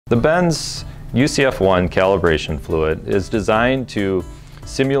The Benz UCF1 calibration fluid is designed to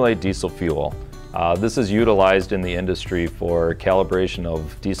simulate diesel fuel. This is utilized in the industry for calibration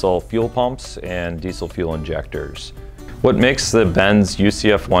of diesel fuel pumps and diesel fuel injectors. What makes the Benz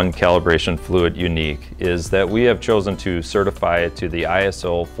UCF1 calibration fluid unique is that we have chosen to certify it to the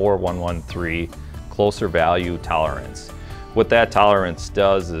ISO 4113 closer value tolerance. What that tolerance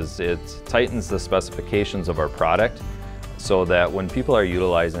does is it tightens the specifications of our product so that when people are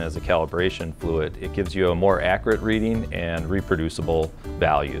utilizing it as a calibration fluid, it gives you a more accurate reading and reproducible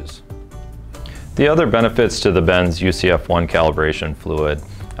values. The other benefits to the Benz UCF1 calibration fluid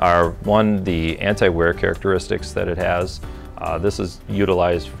are, one, the anti-wear characteristics that it has. This is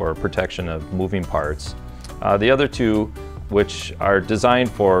utilized for protection of moving parts. The other two, which are designed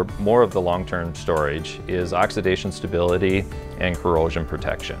for more of the long-term storage, is oxidation stability and corrosion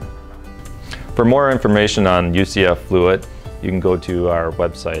protection. For more information on UCF fluid, you can go to our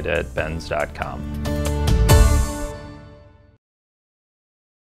website at benz.com.